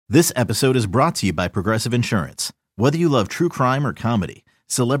This episode is brought to you by Progressive Insurance. Whether you love true crime or comedy,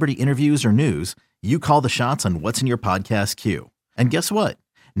 celebrity interviews or news, you call the shots on what's in your podcast queue. And guess what?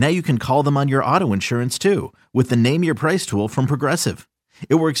 Now you can call them on your auto insurance too with the Name Your Price tool from Progressive.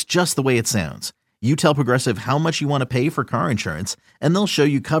 It works just the way it sounds. You tell Progressive how much you want to pay for car insurance, and they'll show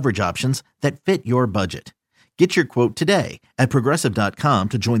you coverage options that fit your budget. Get your quote today at Progressive.com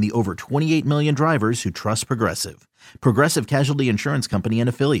to join the over 28 million drivers who trust Progressive. Progressive Casualty Insurance Company and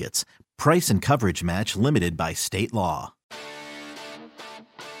Affiliates. Price and coverage match limited by state law.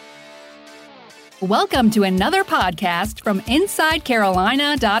 Welcome to another podcast from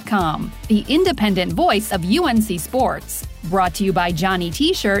InsideCarolina.com, the independent voice of UNC Sports. Brought to you by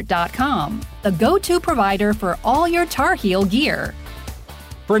JohnnyT-shirt.com, the go-to provider for all your Tar Heel gear.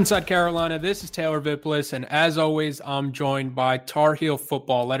 For Inside Carolina, this is Taylor Viplis, and as always, I'm joined by Tar Heel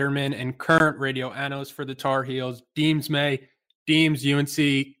football letterman and current radio analyst for the Tar Heels, Deems May. Deems,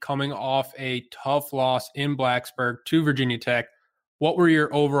 UNC coming off a tough loss in Blacksburg to Virginia Tech. What were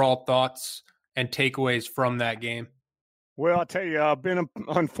your overall thoughts and takeaways from that game? Well, I'll tell you, I've been,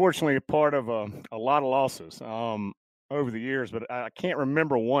 unfortunately, a part of a lot of losses over the years, but I can't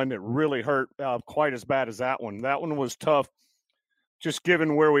remember one that really hurt quite as bad as that one. That one was tough, just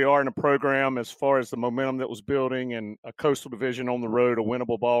given where we are in the program as far as the momentum that was building and a Coastal Division on the road, a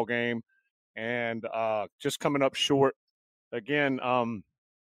winnable ball game, and just coming up short. Again,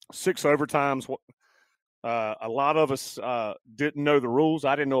 6 overtimes. A lot of us didn't know the rules.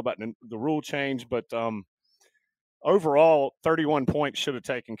 I didn't know about the rule change, but overall, 31 points should have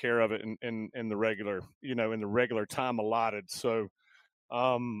taken care of it in the regular, in the regular time allotted. So,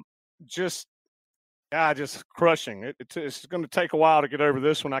 just crushing. It's going to take a while to get over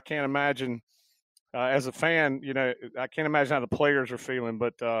this one. I can't imagine, as a fan, I can't imagine how the players are feeling,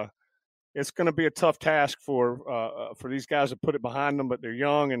 but it's going to be a tough task for these guys to put it behind them. But they're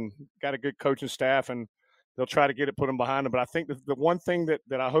young and got a good coaching staff, and they'll try to put them behind them. But I think the one thing that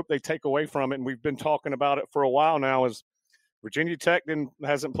I hope they take away from it, and we've been talking about it for a while now, is Virginia Tech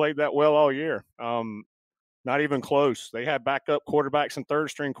hasn't played that well all year. Not even close. They had backup quarterbacks and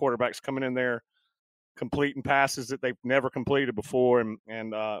third-string quarterbacks coming in there, completing passes that they've never completed before, and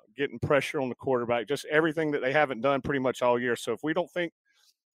getting pressure on the quarterback. Just everything that they haven't done pretty much all year. So if we don't think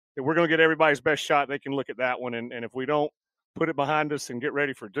that we're going to get everybody's best shot, they can look at that one. And if we don't put it behind us and get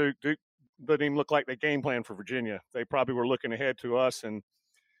ready for Duke didn't even look like they game plan for Virginia. They probably were looking ahead to us, and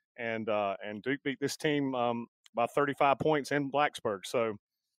Duke beat this team by 35 points in Blacksburg. So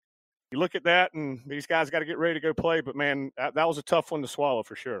you look at that, and these guys got to get ready to go play. But, man, that was a tough one to swallow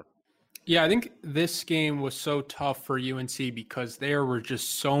for sure. Yeah, I think this game was so tough for UNC because there were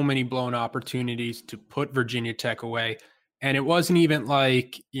just so many blown opportunities to put Virginia Tech away. And it wasn't even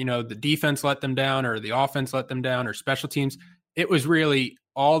like, the defense let them down or the offense let them down or special teams. It was really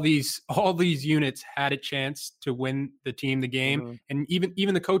all these units had a chance to win the game. Mm-hmm. And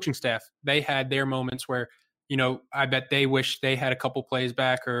even the coaching staff, they had their moments where, I bet they wish they had a couple plays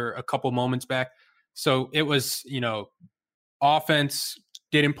back or a couple moments back. So it was, offense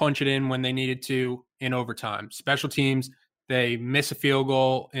didn't punch it in when they needed to in overtime. Special teams, they miss a field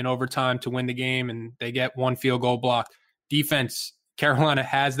goal in overtime to win the game, and they get one field goal blocked. Defense, Carolina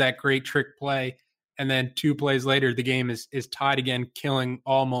has that great trick play, and then 2 plays later, the game is tied again, killing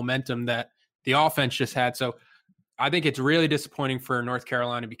all momentum that the offense just had. So I think it's really disappointing for North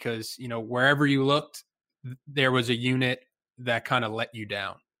Carolina because, wherever you looked, there was a unit that kind of let you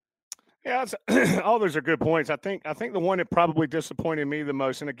down. Yeah, all those are good points. I think the one that probably disappointed me the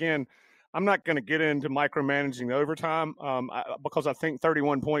most, and again, I'm not going to get into micromanaging the overtime because I think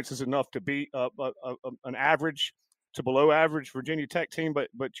 31 points is enough to beat an average to below average Virginia Tech team.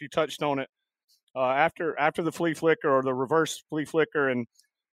 But you touched on it after the flea flicker or the reverse flea flicker and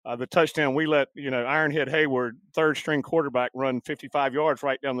the touchdown. We let Ironhead Hayward, third string quarterback, run 55 yards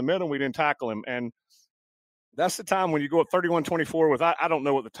right down the middle. We didn't tackle him, and that's the time when you go up 31-24 with I don't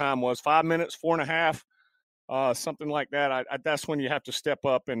know what the time was, 5 minutes, 4.5, something like that. That's when you have to step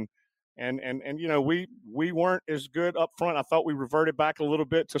up and we weren't as good up front. I thought we reverted back a little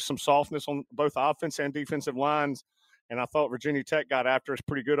bit to some softness on both offense and defensive lines, and I thought Virginia Tech got after us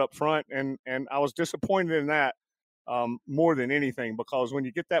pretty good up front, and I was disappointed in that more than anything because when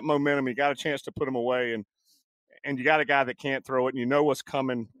you get that momentum, you got a chance to put them away, and you got a guy that can't throw it, and you know what's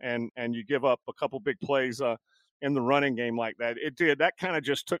coming, and you give up a couple big plays in the running game like that. That kind of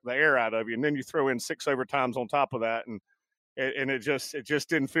just took the air out of you, and then you throw in 6 overtimes on top of that, and it just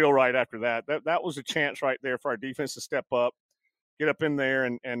didn't feel right after that. That was a chance right there for our defense to step up, get up in there,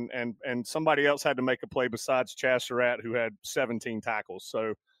 and somebody else had to make a play besides Chaz Surratt, who had 17 tackles.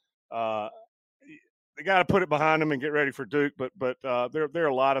 So they got to put it behind them and get ready for Duke. But there are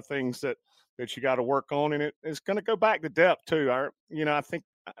a lot of things that you got to work on, and it's going to go back to depth too. I think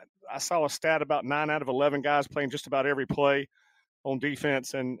I saw a stat about 9 out of 11 guys playing just about every play on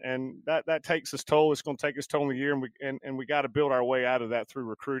defense, and that takes its toll. It's going to take its toll in the year, and we got to build our way out of that through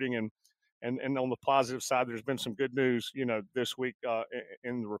recruiting. And on the positive side, there's been some good news, this week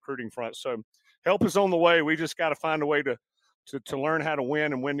in the recruiting front. So help is on the way. We just got to find a way to learn how to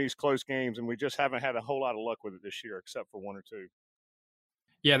win and win these close games, and we just haven't had a whole lot of luck with it this year, except for 1 or 2.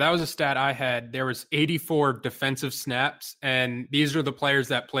 Yeah, that was a stat I had. There was 84 defensive snaps, and these are the players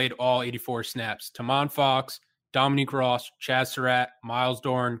that played all 84 snaps. Tamon Fox, Dominique Ross, Chaz Surratt, Miles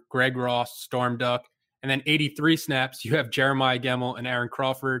Dorn, Greg Ross, Storm Duck. And then 83 snaps, you have Jeremiah Gemmel and Aaron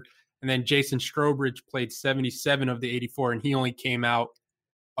Crawford. And then Jason Strobridge played 77 of the 84, and he only came out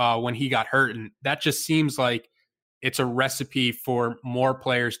when he got hurt. And that just seems like it's a recipe for more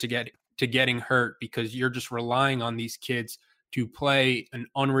players to getting hurt, because you're just relying on these kids to play an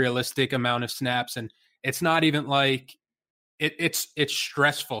unrealistic amount of snaps. And it's not even like it's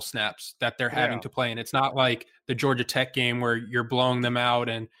stressful snaps that they're having to play. And it's not like the Georgia Tech game where you're blowing them out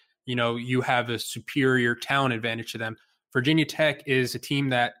and, you have a superior talent advantage to them. Virginia Tech is a team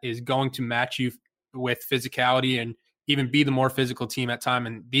that is going to match you with physicality and even be the more physical team at time.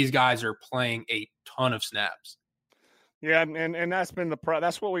 And these guys are playing a ton of snaps. Yeah, and that's been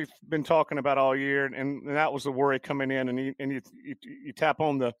that's what we've been talking about all year, and that was the worry coming in. And you tap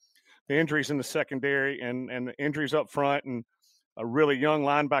on the injuries in the secondary and the injuries up front, and a really young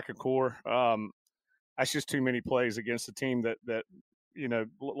linebacker core. That's just too many plays against a team that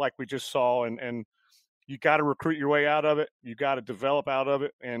like we just saw, and you got to recruit your way out of it. You got to develop out of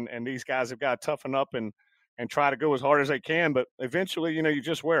it, and these guys have got to toughen up and try to go as hard as they can. But eventually, you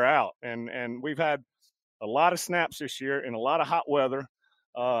just wear out, and we've had a lot of snaps this year in a lot of hot weather,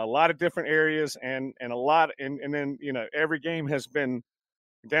 a lot of different areas, and then every game has been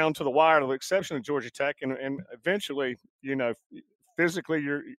down to the wire, with the exception of Georgia Tech, and eventually, physically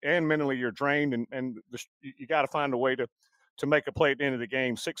and mentally you're drained, and you got to find a way to make a play at the end of the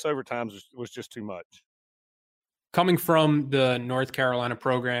game. 6 overtimes was just too much. Coming from the North Carolina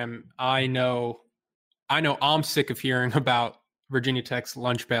program, I know I'm sick of hearing about Virginia Tech's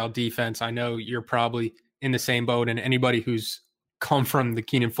lunch pail defense. I know you're probably in the same boat, and anybody who's come from the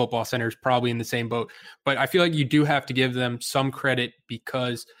Keenan Football Center is probably in the same boat. But I feel like you do have to give them some credit,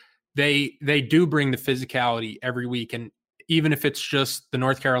 because they do bring the physicality every week. And even if it's just the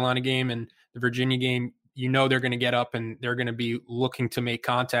North Carolina game and the Virginia game, they're going to get up and they're going to be looking to make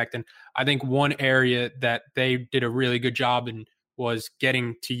contact. And I think one area that they did a really good job in was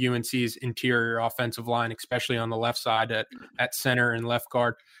getting to UNC's interior offensive line, especially on the left side at center and left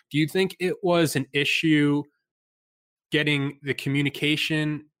guard. Do you think it was an issue getting the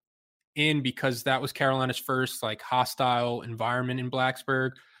communication in, because that was Carolina's first hostile environment in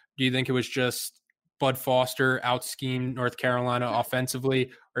Blacksburg? Do you think it was just Bud Foster out-schemed North Carolina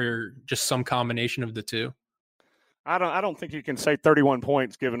offensively, or just some combination of the two? I don't think you can say 31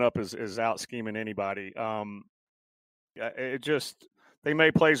 points given up is out-scheming anybody. It just, they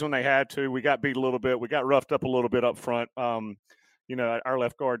made plays when they had to. We got beat a little bit. We got roughed up a little bit up front. Our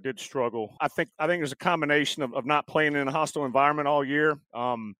left guard did struggle. I think there's a combination of not playing in a hostile environment all year.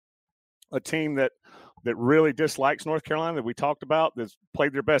 A team that really dislikes North Carolina, that we talked about, that's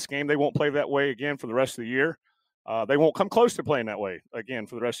played their best game. They won't play that way again for the rest of the year. They won't come close to playing that way again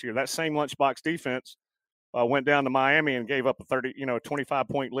for the rest of the year. That same lunchbox defense went down to Miami and gave up a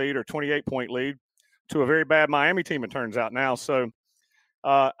 25-point lead or 28-point lead to a very bad Miami team, it turns out now. So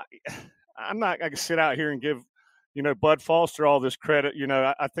I'm not going to sit out here and give, Bud Foster all this credit.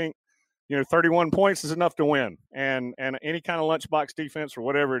 I think, 31 points is enough to win. And any kind of lunchbox defense or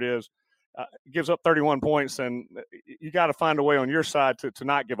whatever it is, gives up 31 points, and you got to find a way on your side to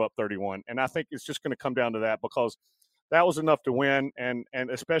not give up 31. And I think it's just going to come down to that, because that was enough to win. And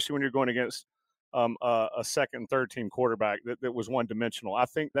especially when you're going against a second and third team quarterback that was one dimensional. I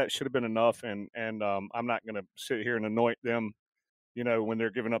think that should have been enough. And I'm not going to sit here and anoint them, when they're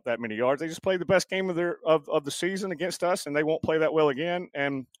giving up that many yards. They just played the best game of the season against us, and they won't play that well again.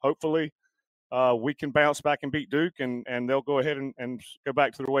 And hopefully we can bounce back and beat Duke, and they'll go ahead and go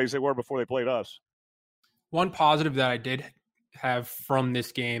back to the ways they were before they played us. One positive that I did have from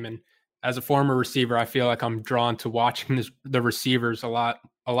this game, and as a former receiver, I feel like I'm drawn to watching the receivers a lot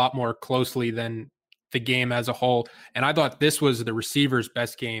more closely than the game as a whole. And I thought this was the receivers'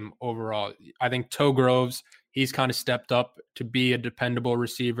 best game overall. I think Toe Groves, he's kind of stepped up to be a dependable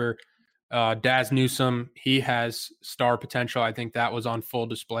receiver. Daz Newsome, he has star potential. I think that was on full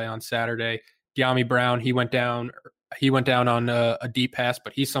display on Saturday. De'Ami Brown, he went down on a deep pass,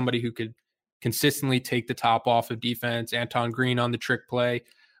 but he's somebody who could consistently take the top off of defense. Anton Green on the trick play,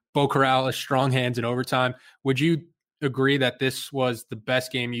 Beau Corrales, strong hands in overtime. Would you agree that this was the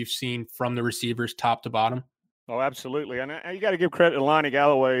best game you've seen from the receivers top to bottom? Oh, absolutely. And you got to give credit to Lonnie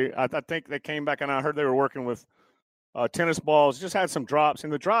Galloway. I think they came back, and I heard they were working with tennis balls, just had some drops,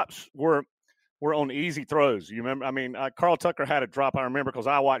 and the drops were on easy throws. You remember? I mean, Carl Tucker had a drop, I remember, because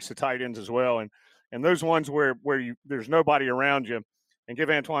I watched the tight ends as well. And those ones where there's nobody around you, and give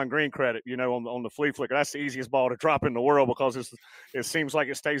Antoine Green credit, on the flea flicker. That's the easiest ball to drop in the world because it seems like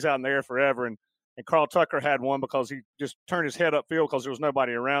it stays out in the air forever. And Carl Tucker had one because he just turned his head upfield because there was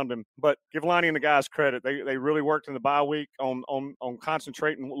nobody around him. But give Lonnie and the guys credit. They really worked in the bye week on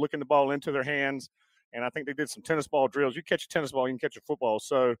concentrating, looking the ball into their hands. And I think they did some tennis ball drills. You catch a tennis ball, you can catch a football.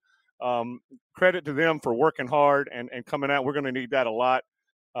 So credit to them for working hard and coming out. We're going to need that a lot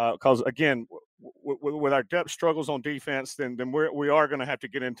because, again, with our depth struggles on defense, then we are going to have to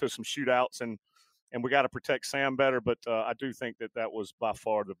get into some shootouts, and we got to protect Sam better. But I do think that was by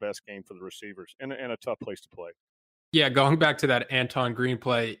far the best game for the receivers in a tough place to play. Yeah, going back to that Anton Green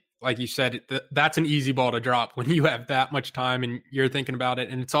play, like you said, that's an easy ball to drop when you have that much time and you're thinking about it.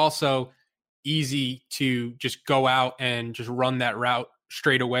 And it's also easy to just go out and just run that route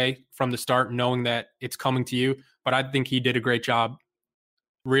straight away from the start, knowing that it's coming to you. But I think he did a great job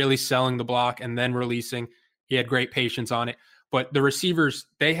really selling the block and then releasing. He had great patience on it. But the receivers,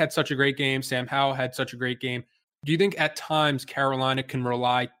 they had such a great game. Sam Howell had such a great game. Do you think at times Carolina can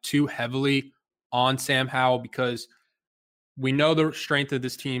rely too heavily on Sam Howell? Because we know the strength of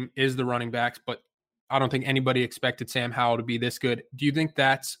this team is the running backs, but I don't think anybody expected Sam Howell to be this good. Do you think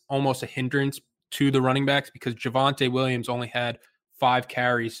that's almost a hindrance to the running backs? Because Javonte Williams only had 5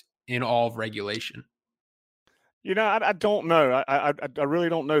 carries in all of regulation. I don't know. I really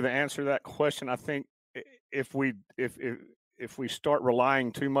don't know the answer to that question. I think if we start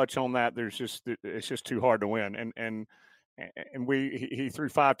relying too much on that, it's just too hard to win. And he threw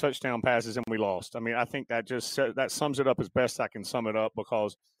 5 touchdown passes and we lost. I mean, I think that sums it up as best I can sum it up,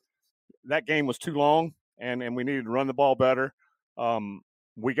 because that game was too long and we needed to run the ball better.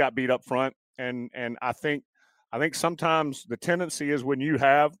 We got beat up front, and I think sometimes the tendency is when you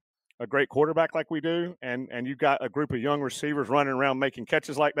have a great quarterback like we do, and you've got a group of young receivers running around making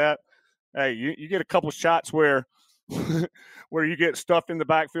catches like that, hey, you get a couple shots where where you get stuffed in the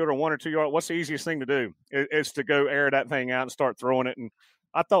backfield or 1 or 2 yards. What's the easiest thing to do? It's to go air that thing out and start throwing it. And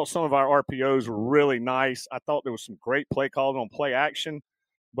I thought some of our RPOs were really nice. I thought there was some great play calls on play action,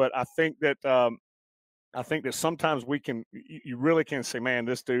 but I think that sometimes you really can say, man,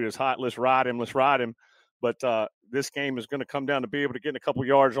 this dude is hot. Let's ride him. But this game is going to come down to be able to get a couple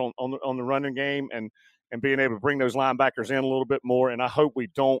yards on the running game and being able to bring those linebackers in a little bit more. And I hope we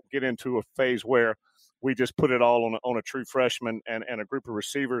don't get into a phase where we just put it all on a true freshman and a group of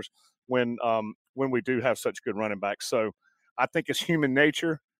receivers when we do have such good running backs. So I think it's human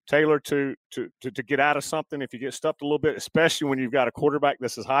nature, Taylor, to get out of something if you get stuffed a little bit, especially when you've got a quarterback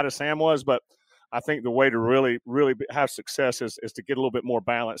that's as hot as Sam was. But I think the way to really, really have success is to get a little bit more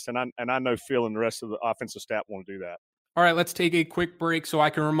balanced. And I know Phil and the rest of the offensive staff want to do that. All right, let's take a quick break so I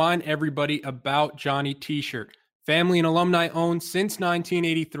can remind everybody about Johnny T-Shirt. Family and alumni owned since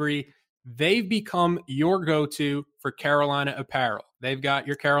 1983. They've become your go-to for Carolina apparel. They've got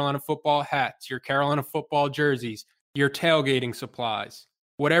your Carolina football hats, your Carolina football jerseys, your tailgating supplies.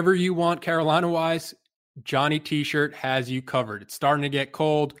 Whatever you want Carolina-wise, Johnny T-Shirt has you covered. It's starting to get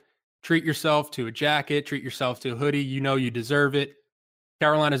cold. Treat yourself to a jacket. Treat yourself to a hoodie. You know you deserve it.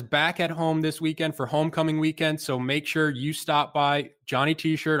 Carolina's back at home this weekend for homecoming weekend, so make sure you stop by Johnny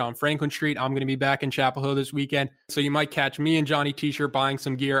T-Shirt on Franklin Street. I'm going to be back in Chapel Hill this weekend, so you might catch me and Johnny T-Shirt buying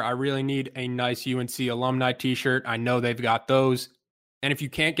some gear. I really need a nice UNC alumni T-shirt. I know they've got those. And if you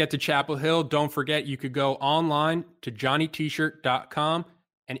can't get to Chapel Hill, don't forget you could go online to johnnytshirt.com,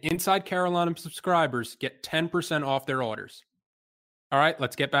 and Inside Carolina subscribers get 10% off their orders. All right,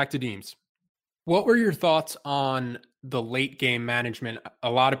 let's get back to Deems. What were your thoughts on the late game management? A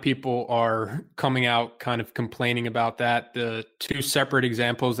lot of people are coming out kind of complaining about that. The 2 separate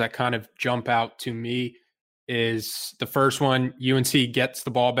examples that kind of jump out to me is the first one, UNC gets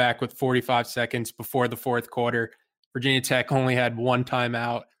the ball back with 45 seconds before the 4th quarter. Virginia Tech only had 1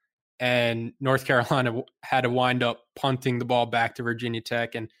 timeout, and North Carolina had to wind up punting the ball back to Virginia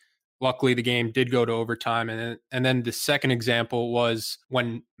Tech. And luckily, the game did go to overtime. And then the second example was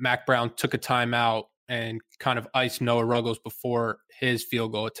when Mac Brown took a timeout and kind of iced Noah Ruggles before his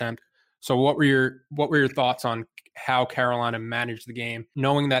field goal attempt. So what were your thoughts on how Carolina managed the game,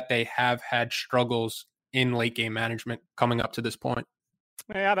 knowing that they have had struggles in late game management coming up to this point?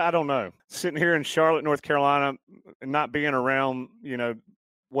 Man, I don't know. Sitting here in Charlotte, North Carolina, and not being around,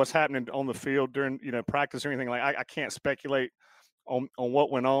 what's happening on the field during, practice or anything. Like I can't speculate on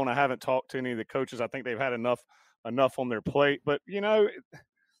what went on. I haven't talked to any of the coaches. I think they've had enough on their plate. But,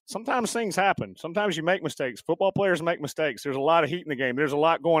 sometimes things happen. Sometimes you make mistakes. Football players make mistakes. There's a lot of heat in the game. There's a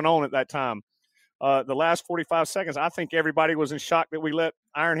lot going on at that time. The last 45 seconds, I think everybody was in shock that we let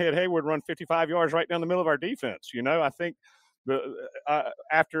Ironhead Hayward run 55 yards right down the middle of our defense. I think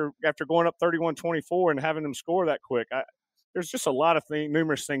after going up 31-24 and having them score that quick, there's just a lot of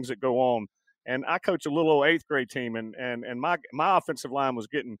numerous things that go on. And I coach a little old 8th grade team, and my offensive line was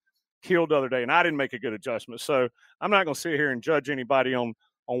getting killed the other day, and I didn't make a good adjustment. So I'm not going to sit here and judge anybody on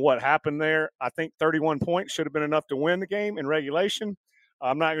what happened there. I think 31 points should have been enough to win the game in regulation.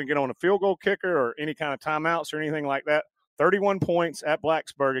 I'm not going to get on a field goal kicker or any kind of timeouts or anything like that. 31 points at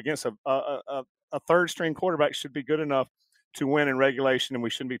Blacksburg against a third-string quarterback should be good enough to win in regulation, and we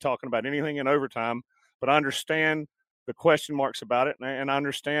shouldn't be talking about anything in overtime. But I understand the question marks about it, and I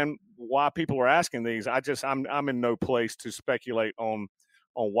understand why people are asking these. I'm in no place to speculate on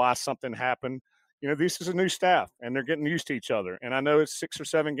why something happened. This is a new staff, and they're getting used to each other. And I know it's 6 or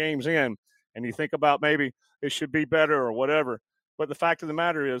 7 games in, and you think about maybe it should be better or whatever. But the fact of the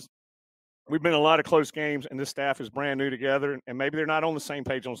matter is we've been in a lot of close games, and this staff is brand new together, and maybe they're not on the same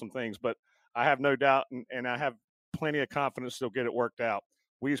page on some things. But I have no doubt, and I have plenty of confidence they'll get it worked out.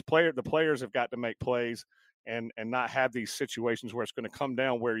 The players have got to make plays and not have these situations where it's going to come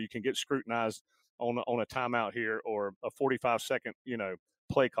down where you can get scrutinized on a timeout here or a 45-second,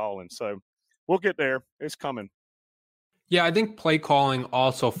 play call. And so we'll get there. It's coming. Yeah, I think play calling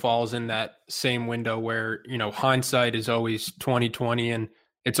also falls in that same window where, hindsight is always 20/20 and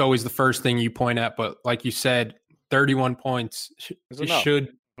it's always the first thing you point at. But like you said, 31 points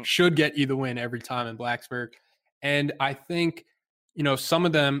should get you the win every time in Blacksburg. And I think, some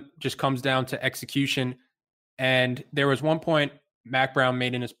of them just comes down to execution. And there was one point Mack Brown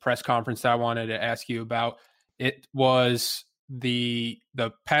made in his press conference that I wanted to ask you about. It was the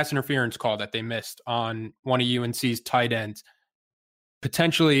pass interference call that they missed on one of UNC's tight ends,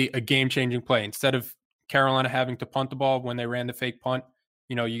 potentially a game-changing play. Instead of Carolina having to punt the ball when they ran the fake punt,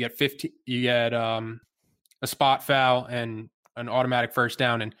 you get a spot foul and an automatic first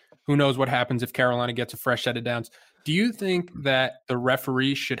down, and who knows what happens if Carolina gets a fresh set of downs. Do you think that the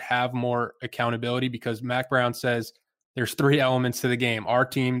referee should have more accountability? Because Mack Brown says there's 3 elements to the game: our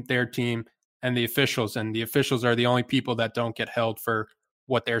team, their team, and the officials. And the officials are the only people that don't get held for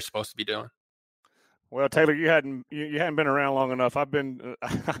what they're supposed to be doing. Well, Taylor, you hadn't been around long enough. I've been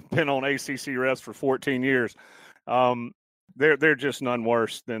on ACC refs for 14 years. They're just none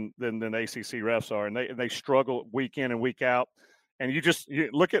worse than ACC refs are, and they struggle week in and week out. And you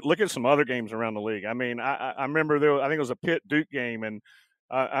look at some other games around the league. I mean, I remember I think it was a Pitt Duke game, and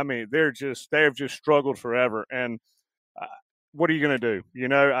they've just struggled forever. And what are you going to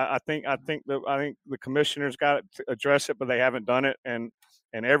do? I think the commissioners got to address it, but they haven't done it. And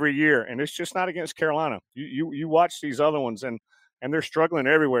every year, and it's just not against Carolina. You watch these other ones, and they're struggling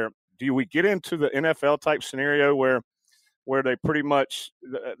everywhere. Do we get into the NFL type scenario where they pretty much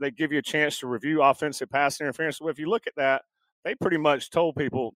they give you a chance to review offensive pass interference? Well, if you look at that, they pretty much told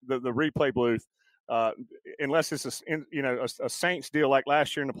people the replay booth, unless it's a Saints deal like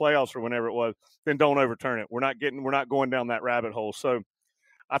last year in the playoffs or whenever it was, then don't overturn it. We're not going down that rabbit hole. So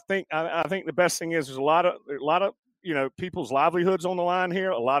I think the best thing is there's a lot of people's livelihoods on the line here,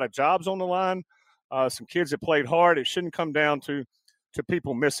 a lot of jobs on the line, some kids that played hard. It shouldn't come down to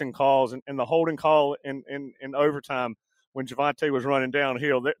people missing calls and the holding call in overtime when Javonte was running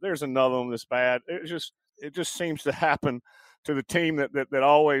downhill. There's another one that's bad. It just seems to happen to the team that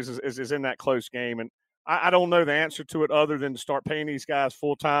always is in that close game. And I don't know the answer to it other than to start paying these guys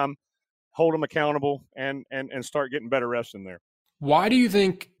full time, hold them accountable, and start getting better refs in there. Why do you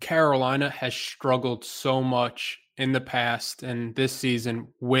think Carolina has struggled so much in the past and this season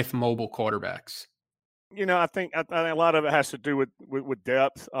with mobile quarterbacks? I think a lot of it has to do with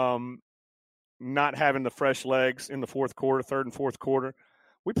depth, not having the fresh legs in the third and fourth quarter.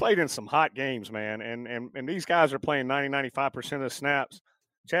 We played in some hot games, man, and these guys are playing 90-95% of the snaps.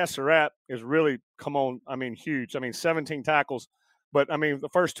 Chaz Surratt is really huge. 17 tackles, but the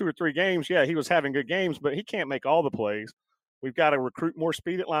first 2 or 3 games, yeah, he was having good games, but he can't make all the plays. We've got to recruit more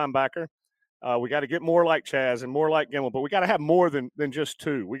speed at linebacker. We got to get more like Chaz and more like Gemmel, but we got to have more than just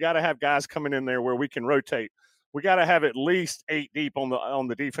 2. We got to have guys coming in there where we can rotate. We got to have at least 8 deep on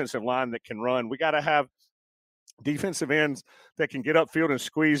the defensive line that can run. We got to have defensive ends that can get upfield and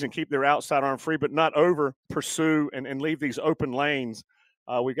squeeze and keep their outside arm free, but not over pursue and leave these open lanes.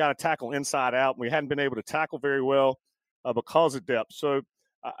 We've got to tackle inside out. We hadn't been able to tackle very well because of depth. So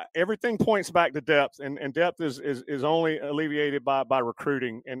everything points back to depth, and depth is only alleviated by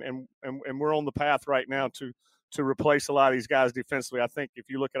recruiting, and we're on the path right now to replace a lot of these guys defensively. I think if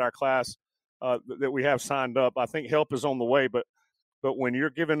you look at our class that we have signed up, I think help is on the way. But when you're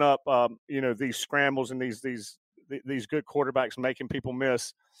giving up, these scrambles and these good quarterbacks making people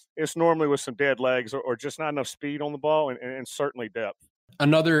miss, it's normally with some dead legs or just not enough speed on the ball, and certainly depth.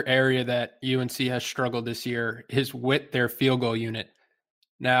 Another area that UNC has struggled this year is with their field goal unit.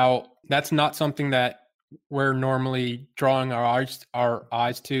 Now, that's not something that we're normally drawing our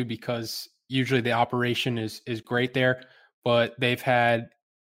eyes to, because usually the operation is great there, but they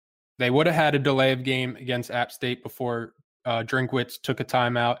would have had a delay of game against App State before Drinkwitz took a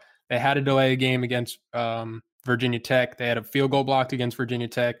timeout. They had a delay of game against Virginia Tech. They had a field goal blocked against Virginia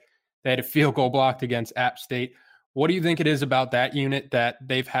Tech. They had a field goal blocked against App State. What do you think it is about that unit that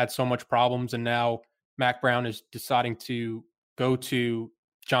they've had so much problems, and now Mack Brown is deciding to go to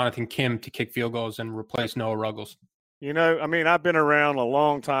Jonathan Kim to kick field goals and replace Noah Ruggles? I've been around a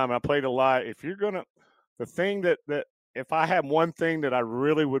long time. I played a lot. If you're going to – the thing that if I had one thing that I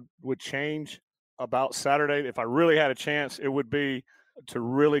really would change about Saturday, if I really had a chance, it would be to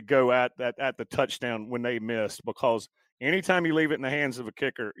really go at the touchdown when they missed, because anytime you leave it in the hands of a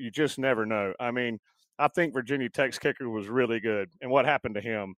kicker, you just never know. I think Virginia Tech's kicker was really good, and what happened to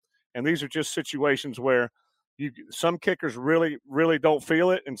him. And these are just situations where some kickers really, really don't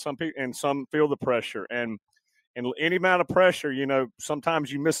feel it, and some feel the pressure. And any amount of pressure,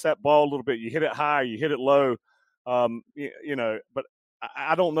 sometimes you miss that ball a little bit. You hit it high, you hit it low, But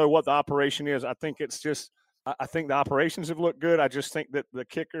I don't know what the operation is. I think it's just I think the operations have looked good. I just think that the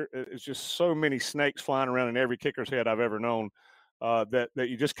kicker is just so many snakes flying around in every kicker's head I've ever known that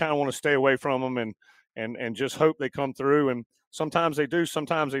you just kind of want to stay away from them and just hope they come through. And sometimes they do,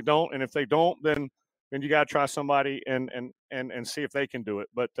 sometimes they don't. And if they don't, then you got to try somebody and see if they can do it.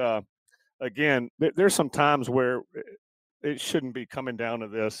 But again, there's some times where it shouldn't be coming down to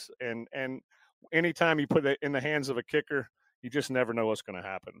this. And anytime you put it in the hands of a kicker, you just never know what's going to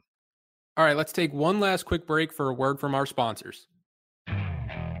happen. All right, let's take one last quick break for a word from our sponsors.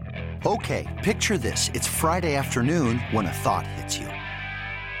 Okay, picture this. It's Friday afternoon when a thought hits you.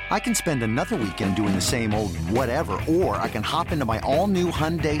 I can spend another weekend doing the same old whatever, or I can hop into my all-new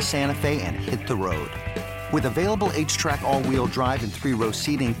Hyundai Santa Fe and hit the road. With available H-Track all-wheel drive and 3-row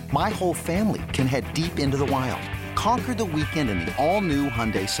seating, my whole family can head deep into the wild. Conquer the weekend in the all-new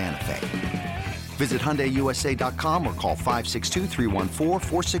Hyundai Santa Fe. Visit HyundaiUSA.com or call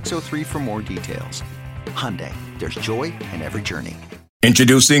 562-314-4603 for more details. Hyundai, there's joy in every journey.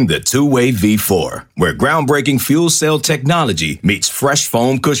 Introducing the Two-Way V4, where groundbreaking fuel cell technology meets fresh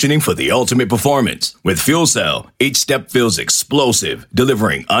foam cushioning for the ultimate performance. With fuel cell, each step feels explosive,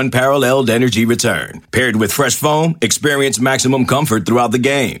 delivering unparalleled energy return. Paired with fresh foam, experience maximum comfort throughout the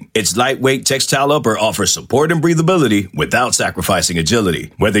game. Its lightweight textile upper offers support and breathability without sacrificing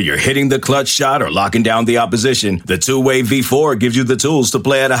agility. Whether you're hitting the clutch shot or locking down the opposition, the Two-Way V4 gives you the tools to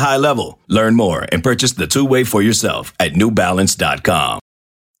play at a high level. Learn more and purchase the Two-Way for yourself at newbalance.com.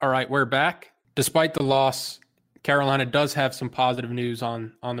 All right, we're back. Despite the loss, Carolina does have some positive news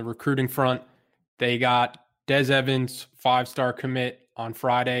on the recruiting front. They got Des Evans, 5-star commit on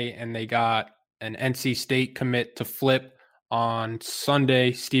Friday, and they got an NC State commit to flip on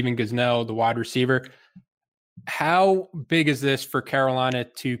Sunday, Stephen Gosnell, the wide receiver. How big is this for Carolina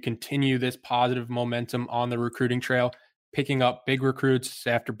to continue this positive momentum on the recruiting trail, picking up big recruits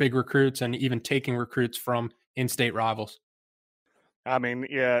after big recruits and even taking recruits from in-state rivals?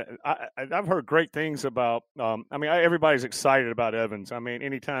 Yeah, I've heard great things about everybody's excited about Evans.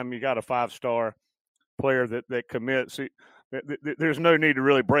 Anytime you got a 5-star player that commits, there's no need to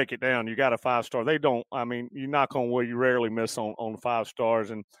really break it down. You got a 5-star. They don't. You knock on wood, you rarely miss on 5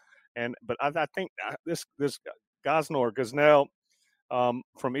 stars. But I think this Gosnell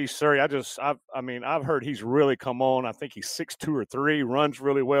from East Surrey, I've heard he's really come on. I think he's 6'2" or 3, runs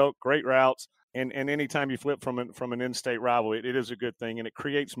really well, great routes. And anytime you flip from an in-state rival, it is a good thing, and it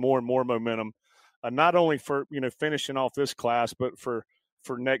creates more and more momentum, not only for finishing off this class, but for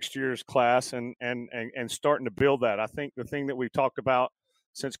next year's class and starting to build that. I think the thing that we've talked about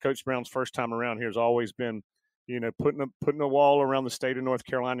since Coach Brown's first time around here has always been, putting a wall around the state of North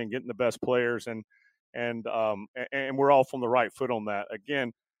Carolina and getting the best players, and we're all on the right foot on that.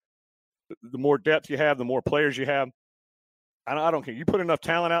 Again, the more depth you have, the more players you have. I don't care. You put enough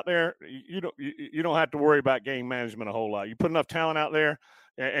talent out there, you don't have to worry about game management a whole lot. You put enough talent out there,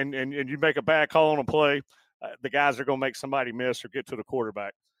 and you make a bad call on a play, the guys are going to make somebody miss or get to the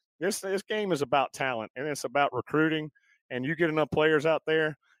quarterback. This game is about talent, and it's about recruiting. And you get enough players out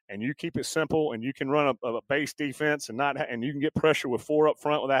there, and you keep it simple, and you can run a base defense and you can get pressure with 4 up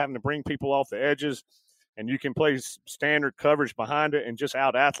front without having to bring people off the edges, and you can play standard coverage behind it and just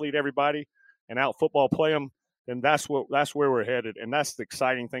out-athlete everybody and out-football play them, then that's where we're headed. And that's the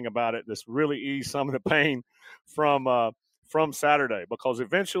exciting thing about it. This really ease some of the pain from Saturday, because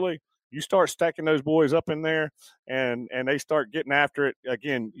eventually you start stacking those boys up in there and they start getting after it.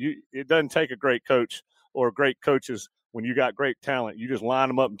 Again, it doesn't take a great coach or great coaches when you got great talent. You just line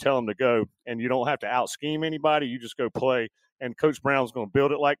them up and tell them to go, and you don't have to out-scheme anybody. You just go play. And Coach Brown's going to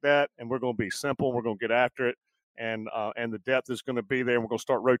build it like that, and we're going to be simple. And we're going to get after it, and the depth is going to be there. And we're going to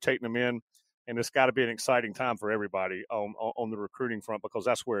start rotating them in, and it's got to be an exciting time for everybody on the recruiting front, because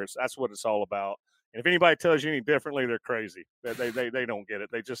that's what it's all about. And if anybody tells you any differently, they're crazy. They don't get it.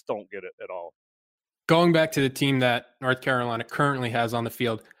 They just don't get it at all. Going back to the team that North Carolina currently has on the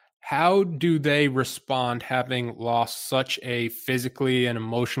field, how do they respond having lost such a physically and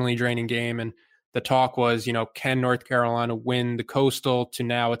emotionally draining game? And the talk was, can North Carolina win the Coastal, to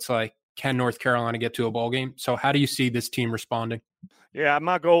now it's like, can North Carolina get to a bowl game? So how do you see this team responding? Yeah,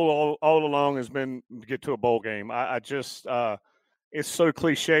 my goal all along has been to get to a bowl game. I just it's so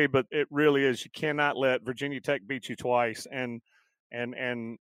cliche, but it really is. You cannot let Virginia Tech beat you twice. And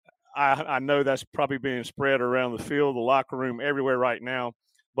I know that's probably being spread around the field, the locker room, everywhere right now.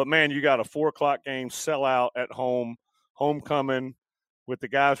 But, man, you got a 4:00 game, sell out at home, homecoming, with the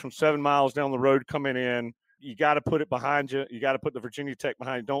guys from 7 miles down the road coming in. You got to put it behind you. You got to put the Virginia Tech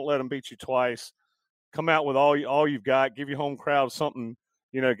behind you. Don't let them beat you twice. Come out with all you've got. Give your home crowd something,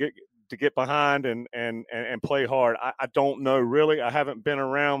 to get behind and play hard. I don't know, really. I haven't been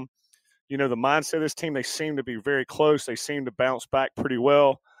around, the mindset of this team. They seem to be very close. They seem to bounce back pretty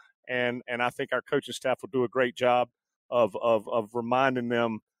well. And I think our coaching staff will do a great job of reminding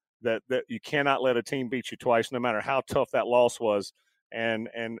them that you cannot let a team beat you twice, no matter how tough that loss was. And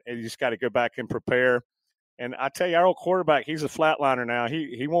you just got to go back and prepare. And I tell you, our old quarterback, he's a flatliner now.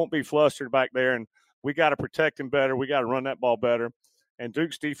 He won't be flustered back there, and we got to protect him better. We got to run that ball better. And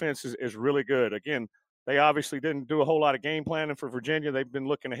Duke's defense is really good. Again, they obviously didn't do a whole lot of game planning for Virginia. They've been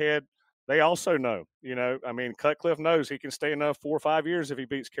looking ahead. They also know, Cutcliffe knows he can stay another 4 or 5 years if he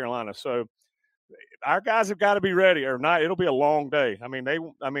beats Carolina. So our guys have got to be ready, or not. It'll be a long day.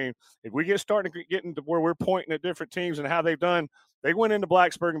 If we get starting to get into where we're pointing at different teams and how they've done, they went into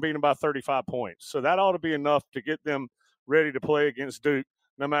Blacksburg and beat them by 35 points. So that ought to be enough to get them ready to play against Duke,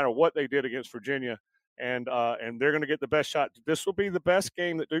 no matter what they did against Virginia. And they're going to get the best shot. This will be the best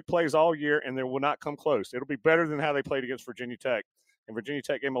game that Duke plays all year, and they will not come close. It'll be better than how they played against Virginia Tech. And Virginia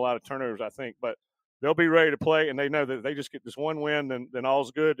Tech gave them a lot of turnovers, I think. But they'll be ready to play, and they know that if they just get this one win, then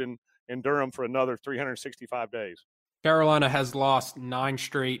all's good in Durham for another 365 days. Carolina has lost 9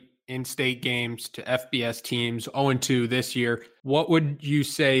 straight in-state games to FBS teams, 0-2 this year. What would you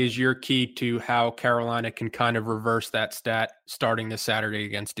say is your key to how Carolina can kind of reverse that stat starting this Saturday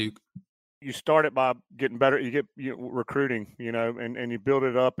against Duke? You start it by getting better. You get recruiting, and you build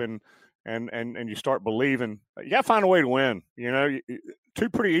it up and you start believing. You got to find a way to win. 2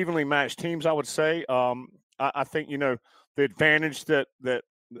 pretty evenly matched teams, I would say. I think the advantage that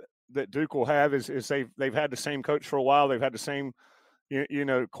Duke will have is they've had the same coach for a while. They've had the same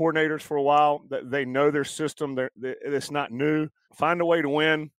coordinators for a while. They know their system. It's not new. Find a way to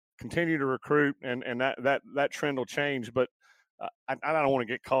win. Continue to recruit, and that trend will change. But I don't want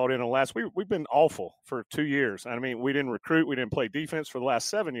to get caught in on last. We've been awful for 2 years. We didn't recruit. We didn't play defense for the last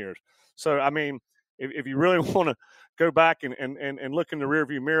 7 years. So, if you really want to go back and look in the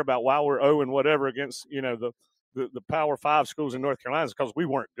rearview mirror about why we're 0 and whatever against, the Power 5 schools in North Carolina, is because we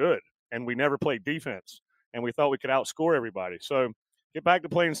weren't good and we never played defense and we thought we could outscore everybody. So get back to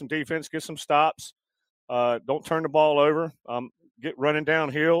playing some defense, get some stops, don't turn the ball over, get running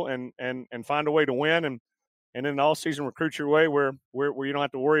downhill and find a way to win. And then all season recruit your way where you don't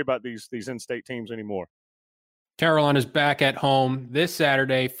have to worry about these in-state teams anymore. Carolina's back at home this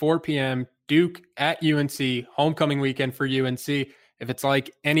Saturday, 4 p.m., Duke at UNC, homecoming weekend for UNC. If it's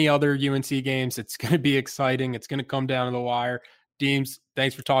like any other UNC games, it's going to be exciting. It's going to come down to the wire. Deems,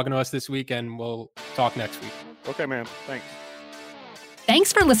 thanks for talking to us this week, and we'll talk next week. Okay, man. Thanks.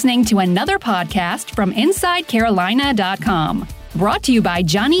 Thanks for listening to another podcast from InsideCarolina.com. Brought to you by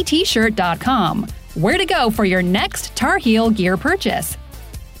JohnnyT-Shirt.com. Where to go for your next Tar Heel gear purchase.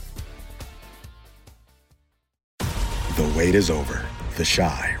 The wait is over. The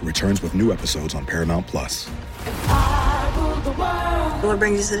Chi returns with new episodes on Paramount+. What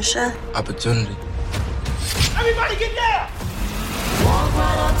brings you to the Chi? Opportunity. Everybody get down! Walk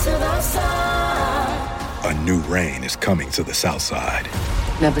right up to the side. A new reign is coming to the South Side.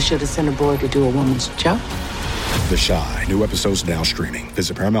 Never should have sent a boy to do a woman's job. The Chi. New episodes now streaming.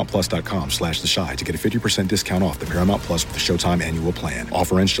 Visit ParamountPlus.com/The Chi to get a 50% discount off the Paramount Plus with the Showtime annual plan.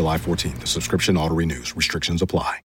 Offer ends July 14th. The subscription auto-renews. Restrictions apply.